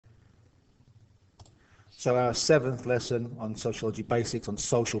So our seventh lesson on sociology basics, on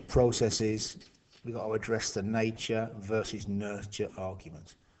social processes, we've got to address the nature versus nurture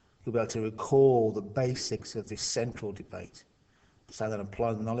argument. You'll be able to recall the basics of this central debate. So that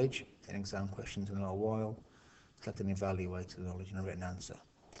apply the knowledge in exam questions in a little while. Select and evaluate the knowledge in a written answer.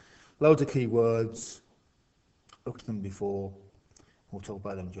 Loads of key words, looked at them before, we'll talk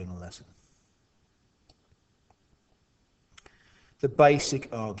about them during the lesson. The basic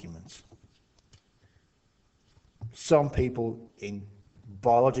argument. Some people in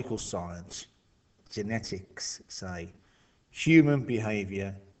biological science, genetics, say human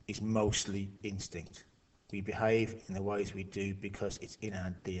behaviour is mostly instinct. We behave in the ways we do because it's in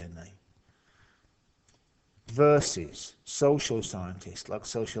our DNA. Versus social scientists, like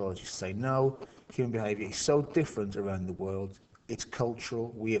sociologists, say no, human behaviour is so different around the world, it's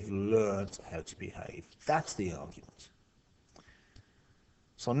cultural, we have learned how to behave. That's the argument.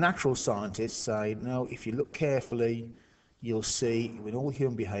 So natural scientists say, no, if you look carefully, you'll see with all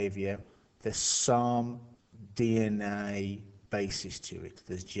human behaviour, there's some DNA basis to it.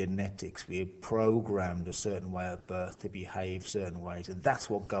 There's genetics. We are programmed a certain way at birth to behave certain ways, and that's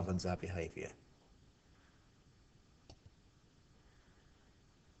what governs our behaviour.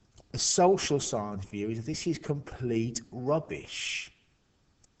 The social science view is that this is complete rubbish,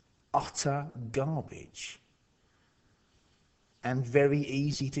 utter garbage, and very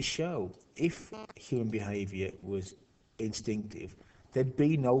easy to show. If human behaviour was instinctive, there'd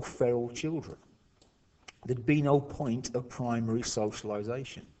be no feral children. There'd be no point of primary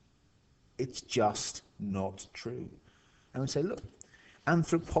socialisation. It's just not true. And we say, look,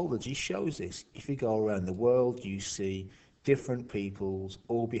 anthropology shows this. If you go around the world, you see different peoples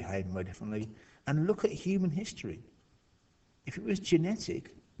all behaving very differently. And look at human history. If it was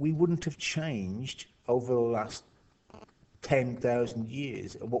genetic, we wouldn't have changed over the last 10,000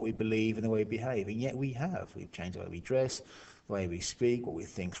 years of what we believe and the way we behave, and yet we have. We've changed the way we dress, the way we speak, what we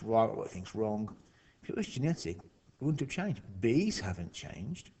think's right, what we think's wrong. If it was genetic, we wouldn't have changed. Bees haven't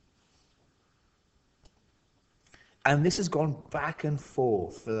changed. And this has gone back and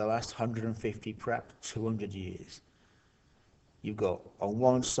forth for the last 150, perhaps 200 years. You've got, on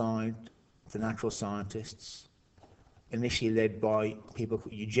one side, the natural scientists, initially led by people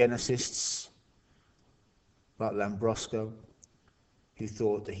called eugenicists, like Lambrosco, who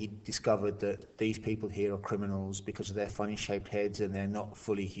thought that he discovered that these people here are criminals because of their funny shaped heads and they're not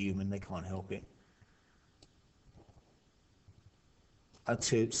fully human, they can't help it. And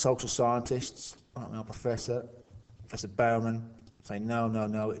to social scientists, like my Professor Bauman, saying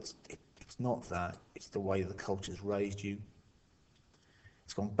no, it's not that, it's the way the culture's raised you.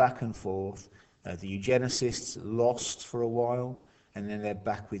 It's gone back and forth. The eugenicists lost for a while, and then they're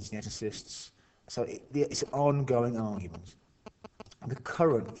back with geneticists. So it's an ongoing argument. The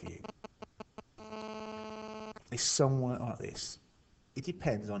current view is somewhat like this. It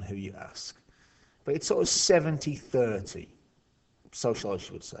depends on who you ask. But it's sort of 70-30,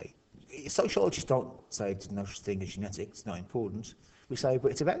 sociologists would say. Sociologists don't say there's no such thing as genetics, it's not important. We say,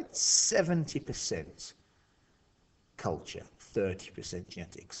 but it's about 70% culture, 30%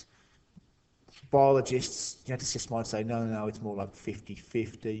 genetics. Biologists, geneticists might say, no, it's more like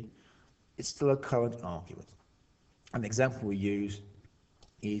 50-50. It's still a current argument. An example we use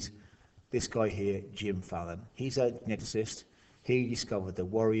is this guy here, Jim Fallon. He's a geneticist. He discovered the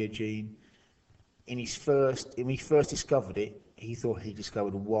warrior gene. When he first discovered it, he thought he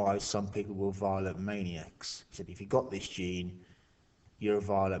discovered why some people were violent maniacs. He said, if you got this gene, you're a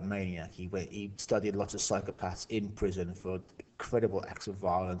violent maniac. He studied lots of psychopaths in prison for incredible acts of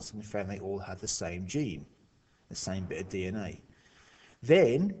violence and found they all had the same gene, the same bit of DNA.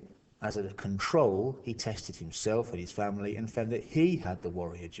 Then, as a control, he tested himself and his family and found that he had the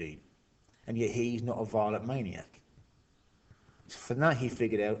warrior gene, and yet he's not a violent maniac. So from that he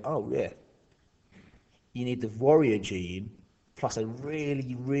figured out, oh yeah, you need the warrior gene plus a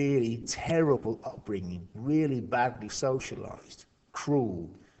really, really terrible upbringing, really badly socialized, cruel,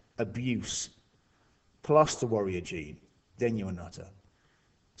 abuse, plus the warrior gene, then you're a nutter.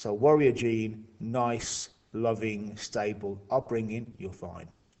 So warrior gene, nice, loving, stable upbringing, you're fine.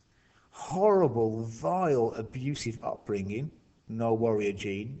 Horrible, vile, abusive upbringing, no warrior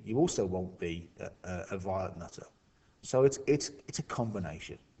gene, you also won't be a violent nutter. So it's a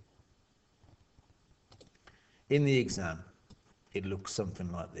combination. In the exam, it looks something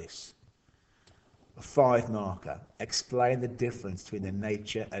like this. A 5-marker, explain the difference between the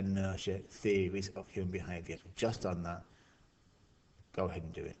nature and nurture theories of human behaviour. Just done that. Go ahead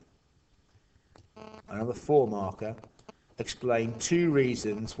and do it. Another 4-marker, explain 2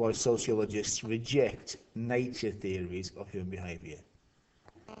 reasons why sociologists reject nature theories of human behaviour.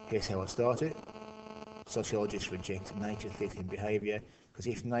 Here's how I start it. sociologists reject nature theory and behaviour, because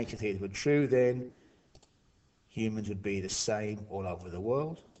if nature theories were true, then humans would be the same all over the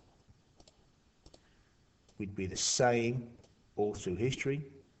world. We'd be the same all through history.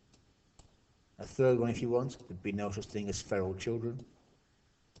 A third one, if you want, there'd be no such thing as feral children.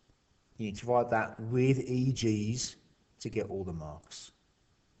 You need to provide that with EGs to get all the marks.